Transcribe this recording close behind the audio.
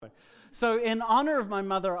So in honor of my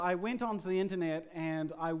mother, I went onto the internet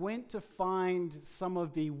and I went to find some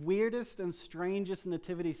of the weirdest and strangest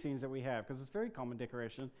nativity scenes that we have, because it's very common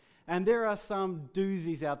decoration. And there are some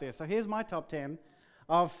doozies out there. So here's my top 10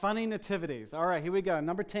 of funny nativities. All right, here we go.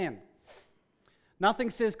 Number 10. Nothing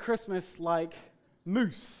says Christmas like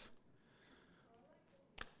moose.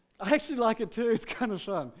 I actually like it too. It's kind of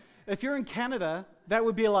fun. If you're in Canada, that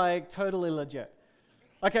would be like totally legit.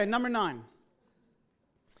 Okay, number 9.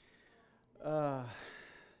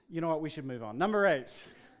 You know what? We should move on. Number 8.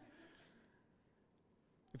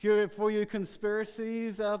 For you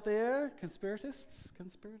conspiracies out there, conspiratists?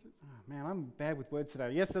 Oh, man, I'm bad with words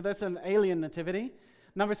today. Yes, so that's an alien nativity.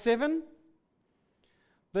 Number 7.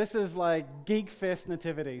 This is like Geek Fest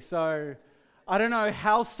nativity. So I don't know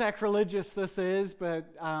how sacrilegious this is, but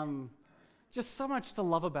just so much to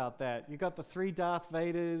love about that. You got the 3 Darth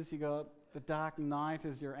Vaders, you got the Dark Knight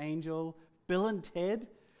as your angel, Bill and Ted,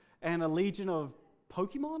 and a legion of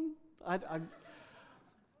Pokemon.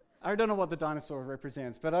 I don't know what the dinosaur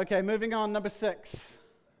represents, but okay, moving on. Number 6.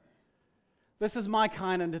 This is my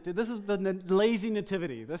kind of nativity. This is the lazy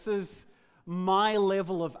nativity. This is my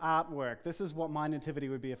level of artwork. This is what my nativity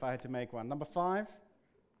would be if I had to make one. Number 5.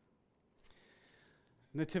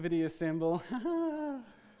 Nativity assemble.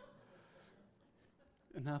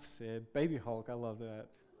 Enough said. Baby Hulk, I love that.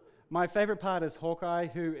 My favorite part is Hawkeye,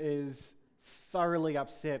 who is thoroughly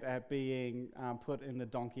upset at being put in the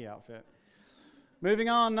donkey outfit. Moving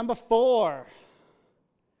on, number 4.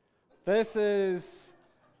 This is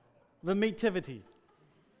the meativity.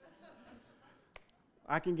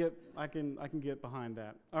 I can get behind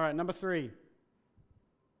that. All right, number 3.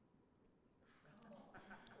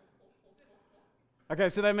 Okay,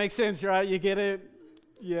 so that makes sense, right? You get it?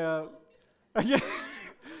 Yeah.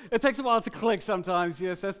 It takes a while to click sometimes.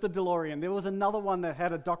 Yes, that's the DeLorean. There was another one that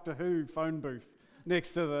had a Doctor Who phone booth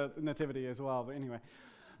next to the nativity as well. But anyway,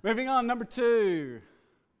 moving on, number 2.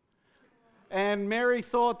 And Mary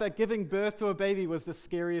thought that giving birth to a baby was the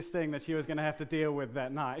scariest thing that she was going to have to deal with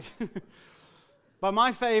that night. But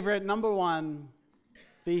my favorite, number 1,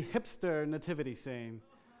 the hipster nativity scene.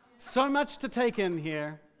 So much to take in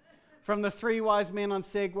here. From the 3 wise men on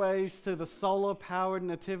segways to the solar-powered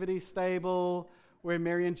nativity stable where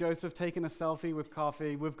Mary and Joseph taking a selfie with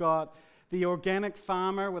coffee. We've got the organic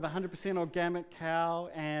farmer with 100% organic cow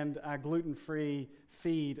and a gluten-free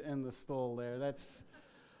feed in the stall there.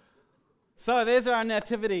 So there's our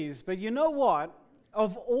nativities. But you know what?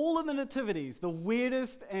 Of all of the nativities, the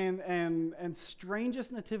weirdest and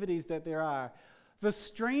strangest nativities that there are, the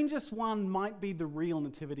strangest one might be the real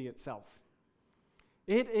nativity itself.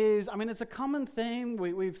 It is, it's a common thing.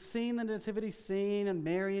 We've seen the nativity scene and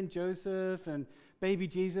Mary and Joseph and baby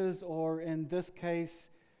Jesus, or in this case,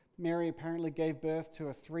 Mary apparently gave birth to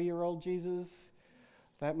a 3-year-old Jesus.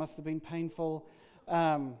 That must have been painful.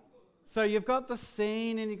 So you've got the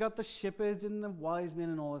scene and you've got the shepherds and the wise men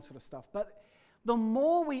and all that sort of stuff. But the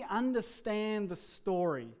more we understand the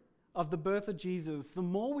story of the birth of Jesus, the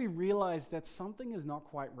more we realize that something is not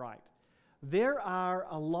quite right. There are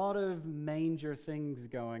a lot of manger things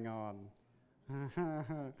going on.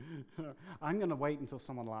 I'm going to wait until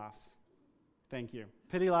someone laughs. Thank you.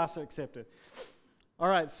 Pity laughs are accepted. All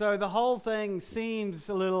right, so the whole thing seems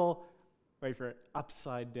a little, wait for it,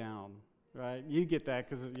 upside down, right? You get that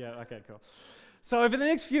because, yeah, okay, cool. So over the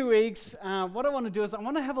next few weeks, what I want to do is I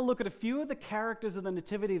want to have a look at a few of the characters of the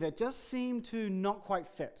Nativity that just seem to not quite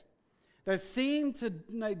fit. That seem to,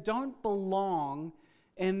 don't belong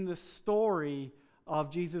in the story of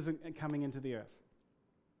Jesus coming into the earth.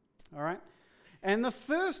 All right? And the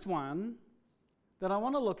first one that I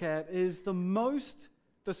want to look at is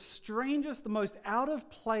the strangest, the most out of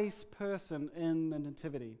place person in the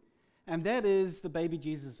Nativity. And that is the baby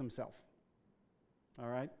Jesus himself. All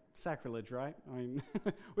right? Sacrilege, right?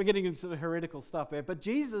 We're getting into the heretical stuff there. But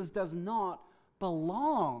Jesus does not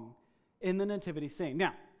belong in the nativity scene.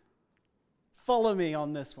 Now, follow me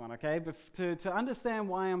on this one, okay? But to understand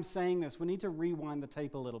why I'm saying this, we need to rewind the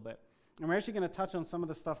tape a little bit. And we're actually going to touch on some of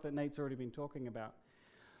the stuff that Nate's already been talking about.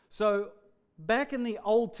 So, back in the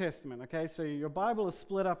Old Testament, okay, so your Bible is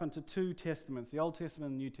split up into 2 testaments, the Old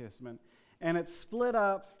Testament and the New Testament. And it's split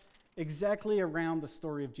up exactly around the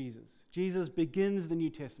story of Jesus. Jesus begins the New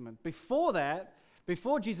Testament. Before that,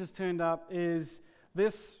 before Jesus turned up, is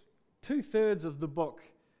this 2/3 of the book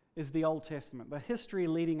is the Old Testament, the history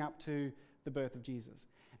leading up to the birth of Jesus.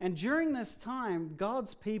 And during this time,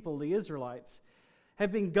 God's people, the Israelites,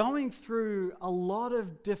 have been going through a lot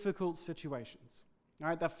of difficult situations. All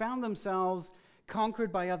right, they found themselves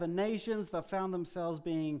conquered by other nations. They found themselves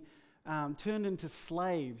being turned into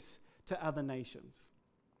slaves to other nations.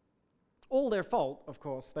 All their fault, of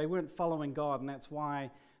course. They weren't following God, and that's why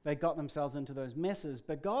they got themselves into those messes.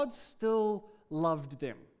 But God still loved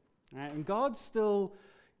them, right? And God still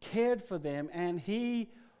cared for them, and He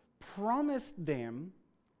promised them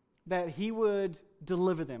that He would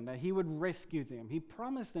deliver them, that He would rescue them. He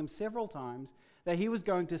promised them several times that He was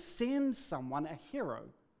going to send someone, a hero,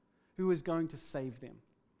 who was going to save them.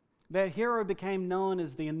 That hero became known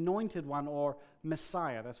as the Anointed One, or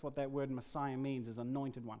Messiah. That's what that word Messiah means, is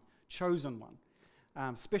anointed one, chosen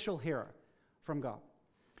one, special hero from God.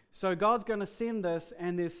 So God's going to send this,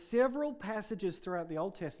 and there's several passages throughout the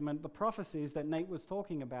Old Testament, the prophecies that Nate was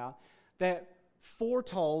talking about, that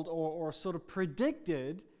foretold or sort of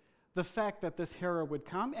predicted the fact that this hero would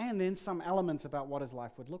come, and then some elements about what his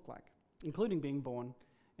life would look like, including being born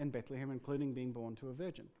in Bethlehem, including being born to a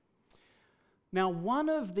virgin. Now, one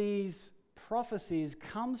of these prophecies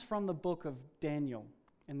comes from the book of Daniel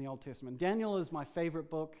in the Old Testament. Daniel is my favorite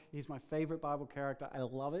book. He's my favorite Bible character. I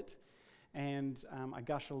love it. And I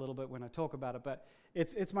gush a little bit when I talk about it, but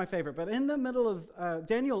it's my favorite. But in the middle of,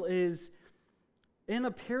 Daniel is in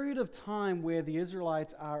a period of time where the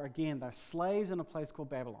Israelites are, again, they're slaves in a place called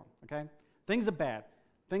Babylon, okay? Things are bad.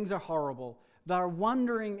 Things are horrible. They're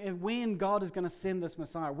wondering when God is going to send this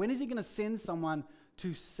Messiah. When is He going to send someone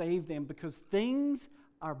to save them? Because things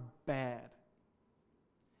are bad.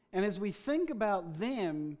 And as we think about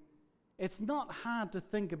them, it's not hard to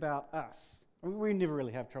think about us. I mean, we never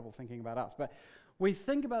really have trouble thinking about us, but we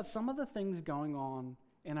think about some of the things going on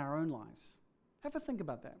in our own lives. Have a think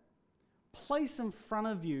about that. Place in front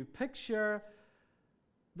of you, picture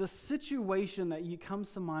the situation that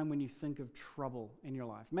comes to mind when you think of trouble in your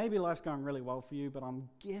life. Maybe life's going really well for you, but I'm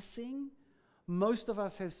guessing most of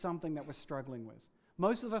us have something that we're struggling with.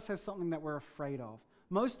 Most of us have something that we're afraid of.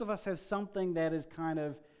 Most of us have something that is kind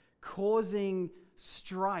of causing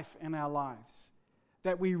strife in our lives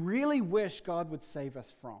that we really wish God would save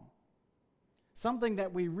us from. Something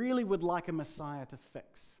that we really would like a Messiah to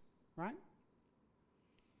fix, right?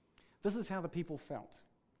 This is how the people felt.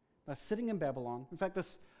 They're sitting in Babylon. In fact,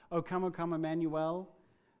 this O Come, Emmanuel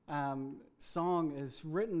song is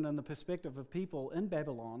written in the perspective of people in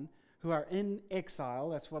Babylon who are in exile.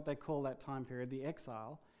 That's what they call that time period, the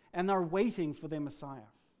exile. And they're waiting for their Messiah.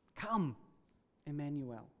 Come,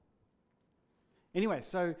 Emmanuel. Anyway,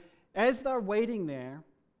 so as they're waiting there,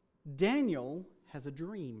 Daniel has a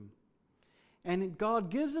dream. And God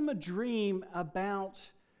gives him a dream about,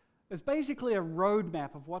 it's basically a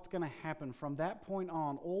roadmap of what's going to happen from that point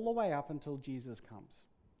on all the way up until Jesus comes,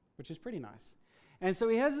 which is pretty nice. And so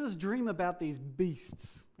he has this dream about these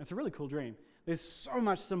beasts. It's a really cool dream. There's so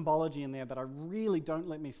much symbology in there that I really don't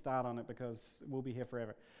let me start on it because we'll be here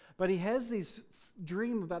forever. But he has this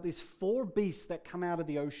dream about these 4 beasts that come out of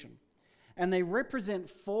the ocean. And they represent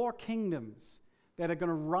 4 kingdoms that are going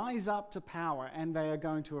to rise up to power, and they are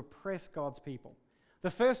going to oppress God's people.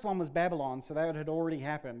 The first one was Babylon, so that had already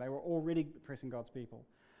happened. They were already oppressing God's people.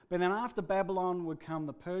 But then after Babylon would come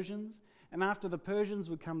the Persians, and after the Persians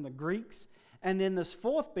would come the Greeks, and then this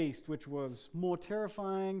 4th beast, which was more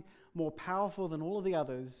terrifying, more powerful than all of the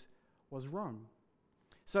others, was Rome.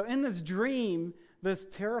 So in this dream, this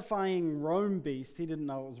terrifying Rome beast, he didn't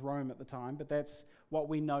know it was Rome at the time, but that's what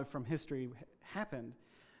we know from history happened.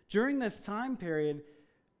 During this time period,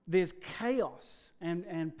 there's chaos,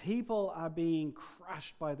 and people are being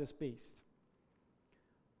crushed by this beast.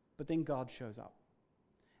 But then God shows up,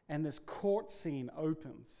 and this court scene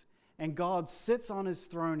opens, and God sits on his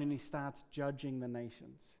throne, and he starts judging the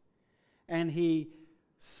nations. And he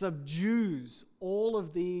subdues all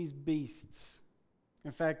of these beasts.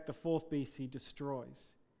 In fact, the 4th beast he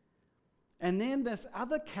destroys. And then this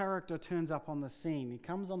other character turns up on the scene. He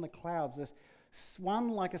comes on the clouds, this one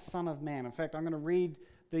like a son of man. In fact, I'm going to read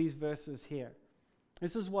these verses here.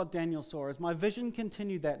 This is what Daniel saw. As my vision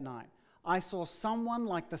continued that night, I saw someone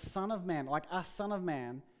like the Son of Man, like a Son of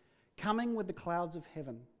Man, coming with the clouds of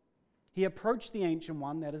heaven. He approached the Ancient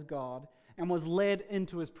One, that is God, and was led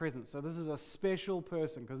into his presence. So this is a special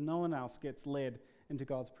person because no one else gets led into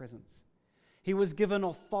God's presence. He was given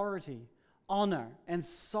authority, honor, and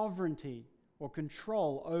sovereignty or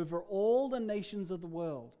control over all the nations of the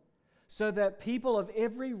world, so that people of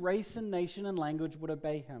every race and nation and language would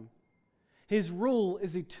obey him. His rule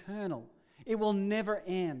is eternal. It will never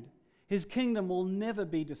end. His kingdom will never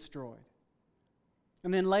be destroyed.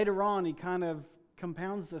 And then later on, he kind of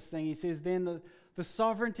compounds this thing. He says, then the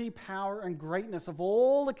sovereignty, power, and greatness of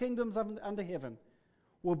all the kingdoms under heaven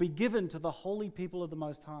will be given to the holy people of the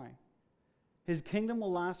Most High. His kingdom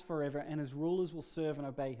will last forever, and his rulers will serve and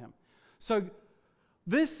obey him. So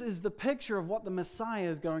this is the picture of what the Messiah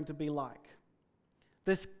is going to be like.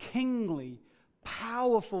 This kingly,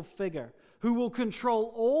 powerful figure who will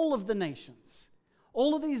control all of the nations.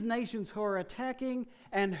 All of these nations who are attacking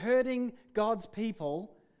and hurting God's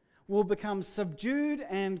people will become subdued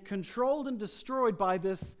and controlled and destroyed by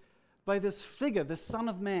this figure, this Son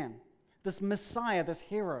of Man, this Messiah, this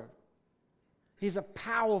hero. He's a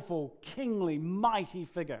powerful, kingly, mighty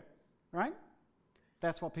figure, right?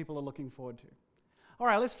 That's what people are looking forward to. All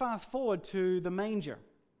right, let's fast forward to the manger,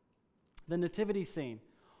 the nativity scene.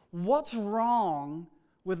 What's wrong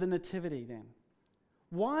with the nativity then?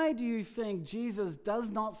 Why do you think Jesus does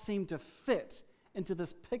not seem to fit into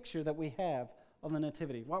this picture that we have of the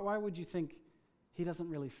nativity? Why would you think he doesn't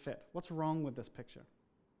really fit? What's wrong with this picture?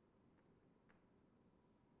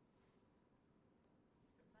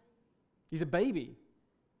 He's a baby.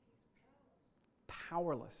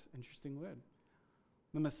 Powerless. Interesting word.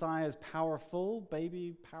 The Messiah is powerful,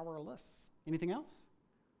 baby powerless. Anything else?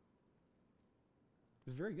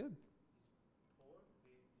 It's very good.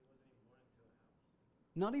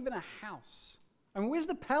 Not even a house. I mean, where's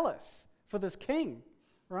the palace for this king,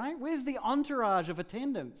 right? Where's the entourage of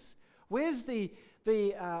attendants? Where's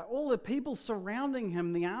all the people surrounding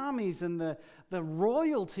him, the armies and the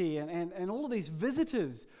royalty and all of these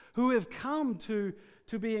visitors who have come to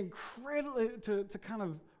be incredibly, to kind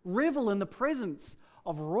of revel in the presence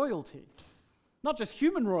of royalty. Not just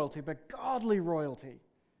human royalty, but godly royalty.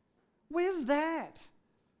 Where's that?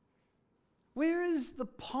 Where is the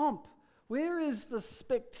pomp? Where is the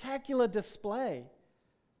spectacular display?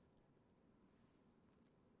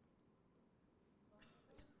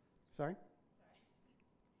 Sorry?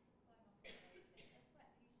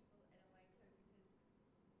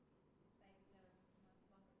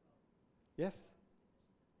 Yes?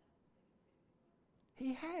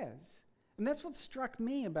 He has. And that's what struck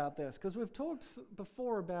me about this, because we've talked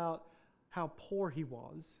before about how poor he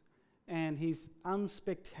was, and he's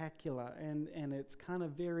unspectacular, and it's kind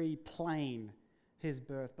of very plain, his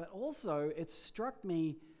birth. But also, it struck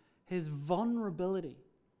me his vulnerability.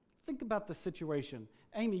 Think about the situation.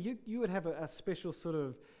 Amy, you would have a special sort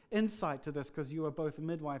of insight to this because you are both a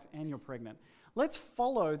midwife and you're pregnant. Let's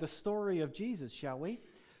follow the story of Jesus, shall we?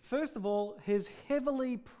 First of all, his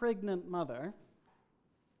heavily pregnant mother,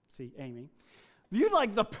 see, Amy, you're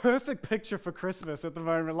like the perfect picture for Christmas at the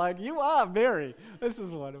moment. Like, you are Mary. This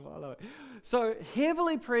is wonderful. I love it. So,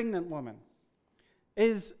 heavily pregnant woman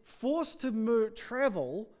is forced to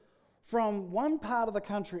travel from one part of the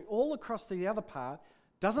country all across to the other part,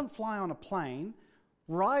 doesn't fly on a plane,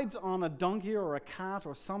 rides on a donkey or a cart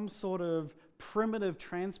or some sort of primitive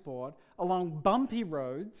transport along bumpy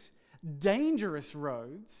roads, dangerous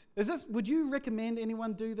roads. Would you recommend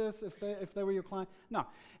anyone do this if they were your client? No.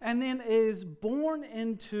 And then is born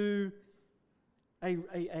into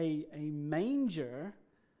a manger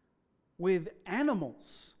with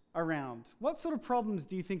animals around. What sort of problems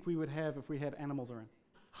do you think we would have if we had animals around?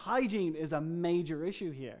 Hygiene is a major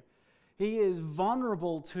issue here. He is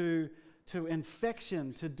vulnerable to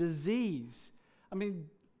infection, to disease. I mean,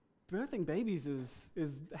 birthing babies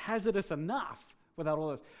is hazardous enough without all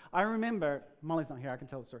this. I remember, Molly's not here, I can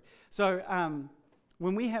tell the story. So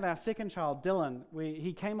when we had our second child, Dylan,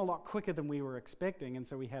 he came a lot quicker than we were expecting, and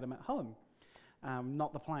so we had him at home.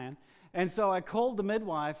 Not the plan. And so I called the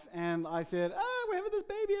midwife, and I said, we're having this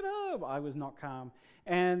baby at home. I was not calm.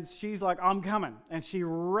 And she's like, I'm coming. And she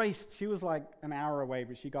raced. She was like an hour away,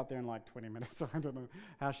 but she got there in like 20 minutes. I don't know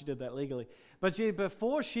how she did that legally. But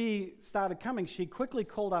before she started coming, she quickly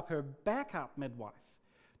called up her backup midwife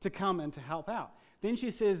to come and to help out. Then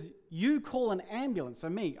she says, you call an ambulance.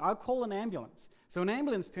 So I call an ambulance. So an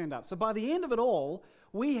ambulance turned up. So by the end of it all,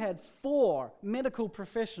 we had 4 medical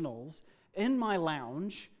professionals in my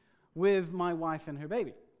lounge with my wife and her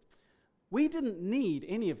baby. We didn't need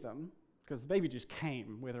any of them because the baby just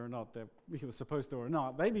came, whether or not he was supposed to or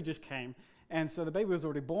not. The baby just came, and so the baby was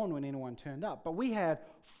already born when anyone turned up. But we had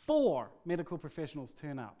 4 medical professionals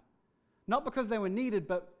turn up. Not because they were needed,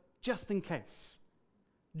 but just in case.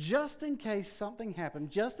 Just in case something happened,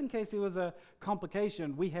 just in case there was a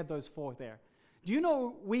complication, we had those 4 there. Do you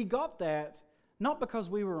know we got that not because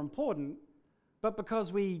we were important, but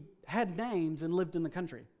because we had names and lived in the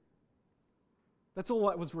country. That's all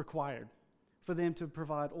that was required for them to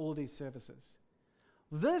provide all of these services.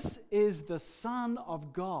 This is the Son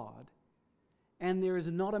of God, and there is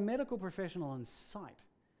not a medical professional in sight.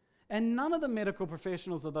 And none of the medical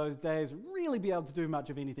professionals of those days really be able to do much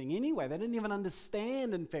of anything anyway. They didn't even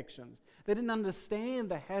understand infections. They didn't understand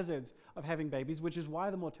the hazards of having babies, which is why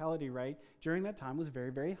the mortality rate during that time was very,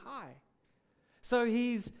 very high. So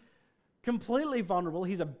he's completely vulnerable.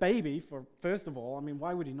 He's a baby, first of all. I mean,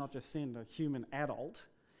 why would he not just send a human adult?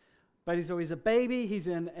 But he's a baby. He's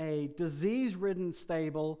in a disease-ridden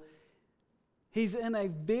stable. He's in a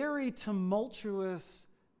very tumultuous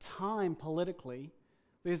time politically.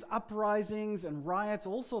 There's uprisings and riots,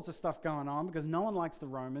 all sorts of stuff going on because no one likes the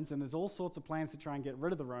Romans, and there's all sorts of plans to try and get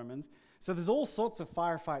rid of the Romans. So there's all sorts of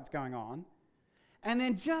firefights going on. And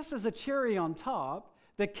then just as a cherry on top,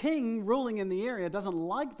 the king ruling in the area doesn't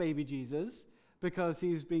like baby Jesus because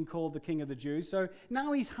he's been called the king of the Jews. So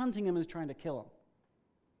now he's hunting him and is trying to kill him.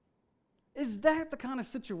 Is that the kind of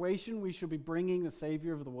situation we should be bringing the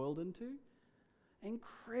Savior of the world into?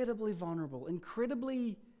 Incredibly vulnerable,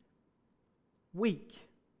 incredibly weak.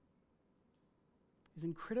 He's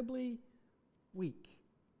incredibly weak.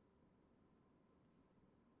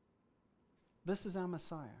 This is our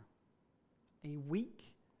Messiah, a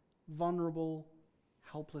weak, vulnerable,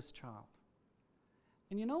 helpless child.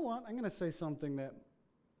 And you know what? I'm going to say something that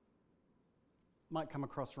might come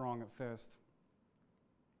across wrong at first.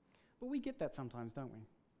 But we get that sometimes, don't we?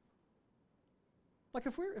 Like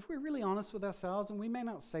if we're really honest with ourselves, and we may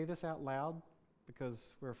not say this out loud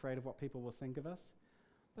because we're afraid of what people will think of us,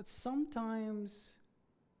 but sometimes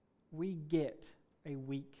we get a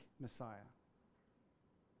weak Messiah.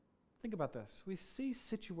 Think about this. We see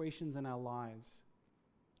situations in our lives,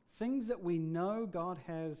 things that we know God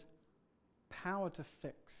has power to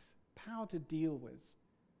fix, power to deal with,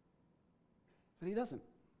 but he doesn't.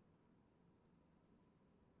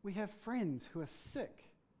 We have friends who are sick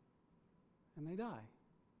and they die.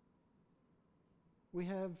 We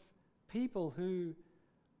have people who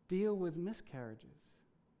deal with miscarriages.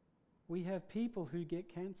 We have people who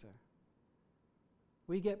get cancer.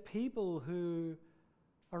 We get people who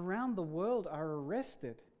around the world are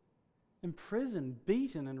arrested, imprisoned,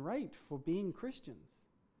 beaten, and raped for being Christians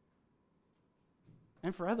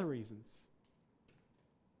and for other reasons.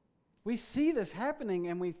 We see this happening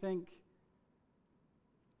and we think,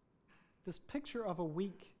 this picture of a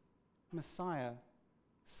weak Messiah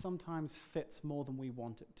sometimes fits more than we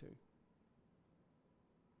want it to.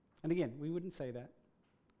 And again, we wouldn't say that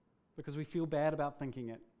because we feel bad about thinking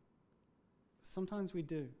it. Sometimes we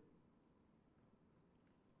do.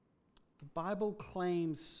 The Bible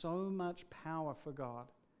claims so much power for God.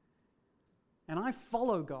 And I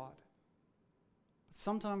follow God. But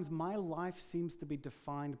sometimes my life seems to be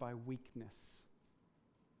defined by weakness.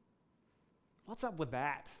 What's up with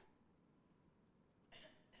that?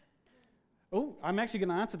 Oh, I'm actually going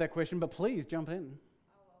to answer that question, but please jump in.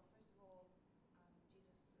 Oh, well, first of all, Jesus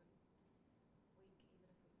isn't weak, even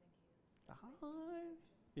if we think he is.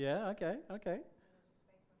 Yeah, okay. And it's just based on how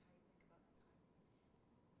you think about the time.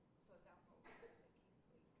 So it's our fault to think he's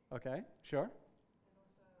weak. Okay, sure. And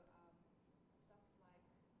also, stuff like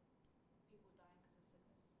people dying because of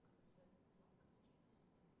sickness is because of sin, it's not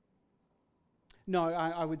because of Jesus. No,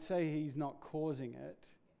 I would say he's not causing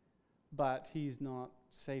it, but he's not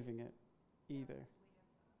saving it either. We have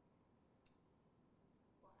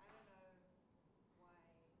well, I don't know why stuff like that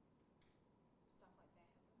happens, but all the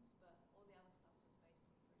other stuff is based on free will.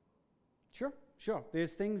 Sure.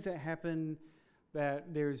 There's things that happen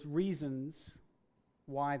that there's reasons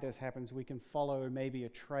why this happens. We can follow maybe a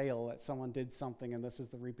trail that someone did something and this is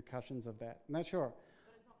the repercussions of that. And that's sure.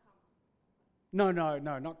 But it's not karma.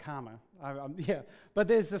 No, not karma. Yeah, but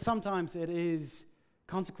there's sometimes it is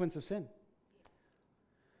consequence of sin.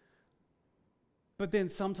 But then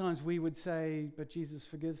sometimes we would say, but Jesus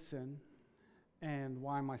forgives sin, and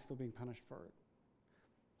why am I still being punished for it?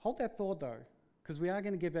 Hold that thought though, because we are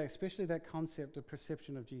going to get back, especially that concept of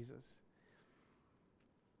perception of Jesus.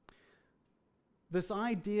 This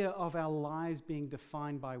idea of our lives being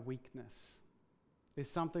defined by weakness is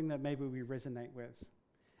something that maybe we resonate with.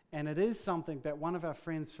 And it is something that one of our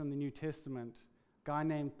friends from the New Testament, a guy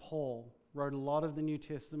named Paul, wrote a lot of the New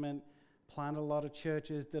Testament, planted a lot of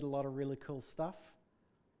churches, did a lot of really cool stuff.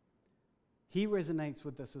 He resonates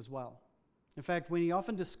with this as well. In fact, when he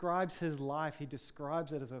often describes his life, he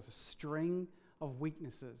describes it as a string of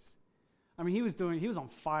weaknesses. I mean, he was on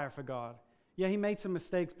fire for God. Yeah, he made some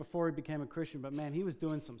mistakes before he became a Christian, but man, he was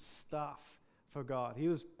doing some stuff for God. He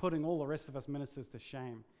was putting all the rest of us ministers to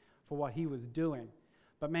shame for what he was doing.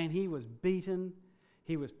 But man, he was beaten,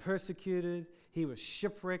 he was persecuted, he was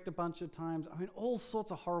shipwrecked a bunch of times. I mean, all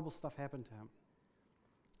sorts of horrible stuff happened to him.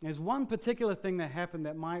 There's one particular thing that happened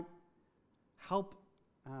that might help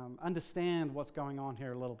understand what's going on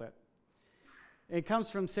here a little bit. It comes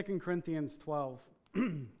from 2 Corinthians 12,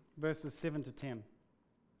 verses 7 to 10.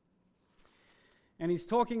 And he's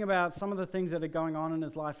talking about some of the things that are going on in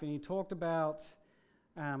his life, and he talked about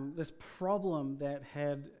this problem that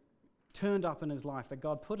had turned up in his life, that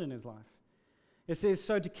God put in his life. It says,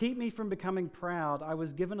 "So to keep me from becoming proud, I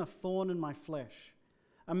was given a thorn in my flesh,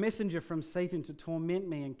 a messenger from Satan to torment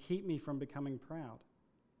me and keep me from becoming proud.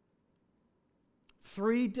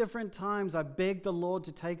 3 different times I begged the Lord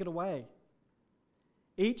to take it away.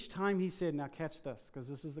 Each time he said, now catch this, because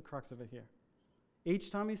this is the crux of it here.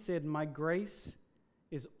 Each time he said, my grace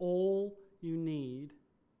is all you need.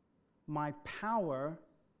 My power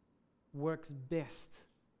works best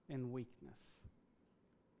in weakness.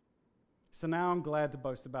 So now I'm glad to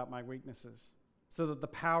boast about my weaknesses, so that the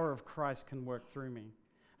power of Christ can work through me.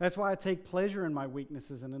 That's why I take pleasure in my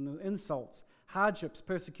weaknesses and in the insults, hardships,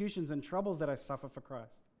 persecutions, and troubles that I suffer for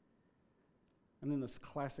Christ. And then this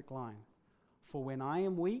classic line, for when I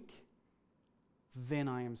am weak, then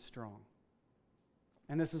I am strong.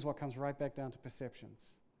 And this is what comes right back down to perceptions.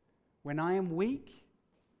 When I am weak,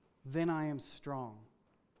 then I am strong.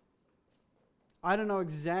 I don't know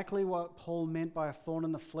exactly what Paul meant by a thorn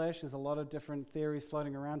in the flesh. There's a lot of different theories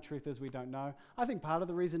floating around. Truth is, we don't know. I think part of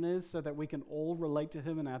the reason is so that we can all relate to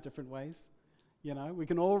him in our different ways. You know, we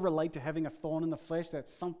can all relate to having a thorn in the flesh.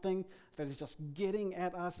 That's something that is just getting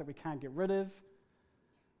at us that we can't get rid of.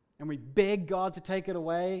 And we beg God to take it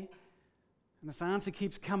away. And this answer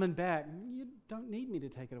keeps coming back. You don't need me to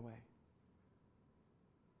take it away.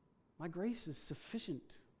 My grace is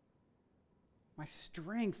sufficient. My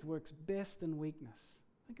strength works best in weakness.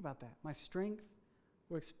 Think about that. My strength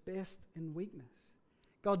works best in weakness.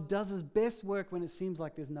 God does his best work when it seems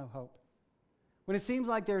like there's no hope. When it seems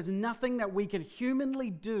like there is nothing that we can humanly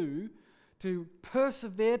do to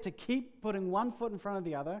persevere, to keep putting one foot in front of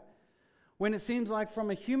the other. When it seems like from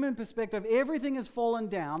a human perspective, everything has fallen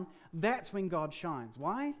down, that's when God shines.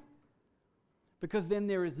 Why? Because then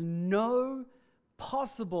there is no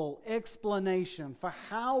possible explanation for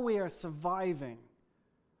how we are surviving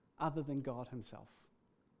other than God himself,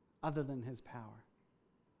 other than his power.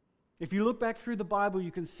 If you look back through the Bible,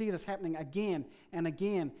 you can see this happening again and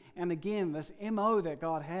again and again, this MO that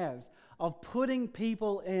God has of putting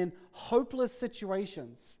people in hopeless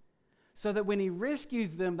situations so that when he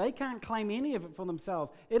rescues them, they can't claim any of it for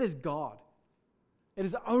themselves. It is God. It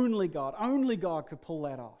is only God. Only God could pull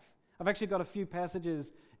that off. I've actually got a few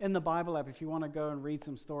passages in the Bible app if you want to go and read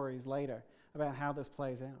some stories later about how this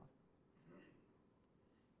plays out.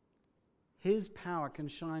 His power can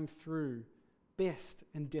shine through best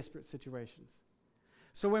in desperate situations.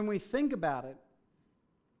 So when we think about it,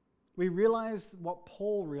 we realize what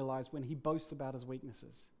Paul realized when he boasts about his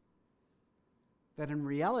weaknesses. That in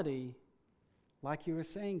reality, like you were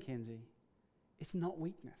saying, Kenzie, it's not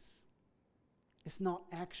weakness. It's not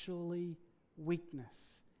actually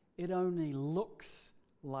weakness. It only looks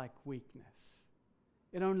like weakness.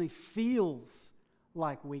 It only feels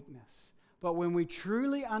like weakness. But when we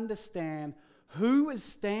truly understand who is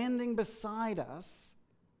standing beside us,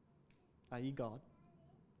 i.e. God,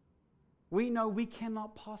 we know we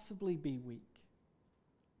cannot possibly be weak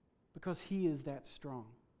because he is that strong.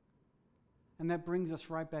 And that brings us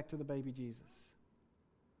right back to the baby Jesus.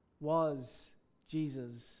 Was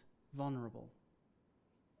Jesus vulnerable?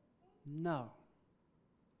 No.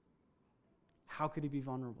 How could he be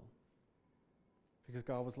vulnerable? Because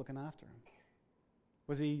God was looking after him.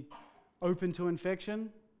 Was he open to infection?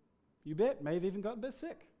 You bet. May have even got a bit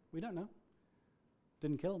sick. We don't know.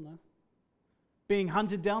 Didn't kill him, though. Being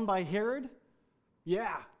hunted down by Herod?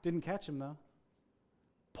 Yeah. Didn't catch him, though.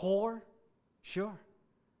 Poor? Sure.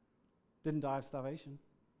 Didn't die of starvation.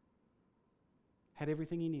 Had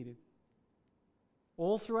everything he needed.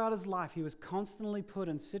 All throughout his life, he was constantly put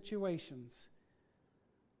in situations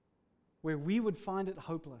where we would find it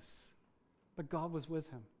hopeless. But God was with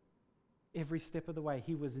him every step of the way.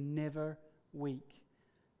 He was never weak.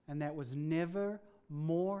 And that was never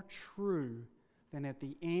more true than at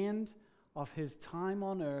the end of his time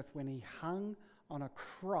on earth when he hung on a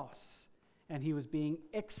cross and he was being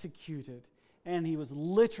executed and he was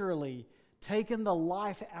literally taken the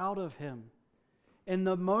life out of him. In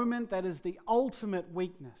the moment that is the ultimate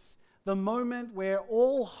weakness, the moment where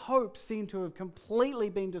all hope seemed to have completely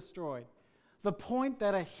been destroyed, the point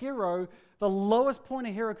that a hero, the lowest point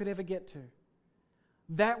a hero could ever get to,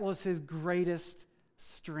 that was his greatest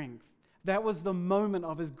strength. That was the moment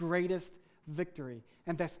of his greatest victory.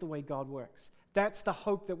 And that's the way God works. That's the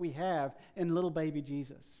hope that we have in little baby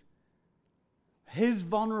Jesus. His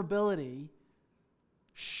vulnerability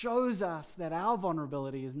shows us that our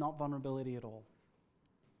vulnerability is not vulnerability at all.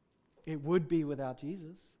 It would be without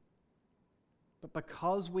Jesus. But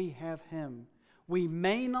because we have him, we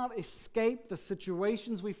may not escape the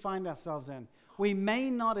situations we find ourselves in. We may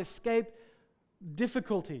not escape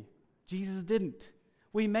difficulty. Jesus didn't.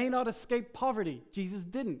 We may not escape poverty. Jesus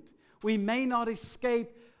didn't. We may not escape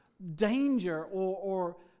danger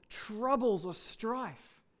or troubles or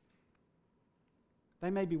strife. They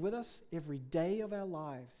may be with us every day of our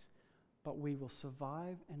lives, but we will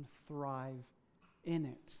survive and thrive in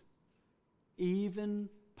it, even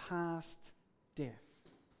past death.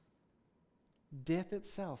 Death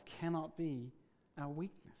itself cannot be our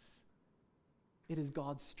weakness. It is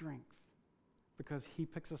God's strength, because he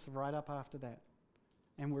picks us right up after that,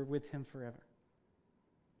 and we're with him forever.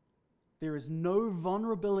 There is no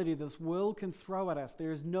vulnerability this world can throw at us.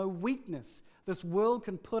 There is no weakness this world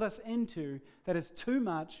can put us into that is too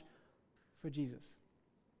much for Jesus.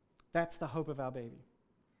 That's the hope of our baby.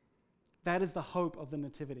 That is the hope of the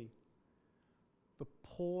Nativity. The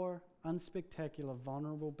poor, unspectacular,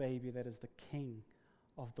 vulnerable baby that is the King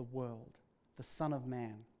of the world, the Son of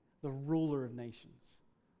Man, the ruler of nations.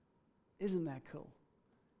 Isn't that cool?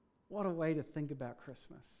 What a way to think about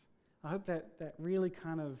Christmas. I hope that really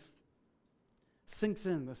kind of sinks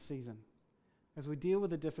in this season. As we deal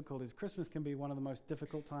with the difficulties, Christmas can be one of the most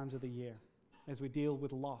difficult times of the year. As we deal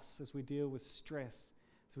with loss, as we deal with stress,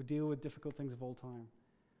 as we deal with difficult things of all time.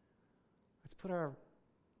 Let's put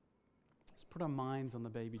our minds on the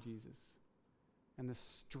baby Jesus and the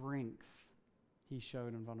strength he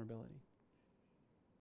showed in vulnerability.